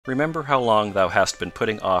Remember how long thou hast been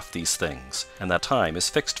putting off these things, and that time is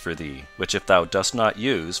fixed for thee, which if thou dost not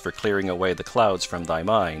use for clearing away the clouds from thy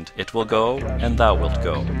mind, it will go, and thou wilt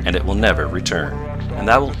go, and it will never return. And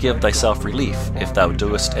thou wilt give thyself relief if thou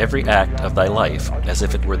doest every act of thy life as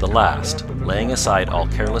if it were the last, laying aside all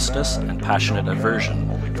carelessness and passionate aversion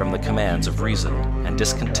from the commands of reason, and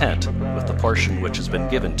discontent with the portion which has been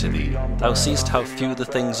given to thee. Thou seest how few the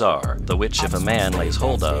things are, the which if a man lays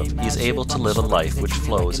hold of, he is able to live a life which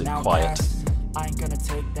flows in quiet. I ain't gonna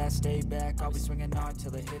take that, stay back. I'll be swinging hard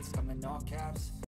till the hits come in all caps.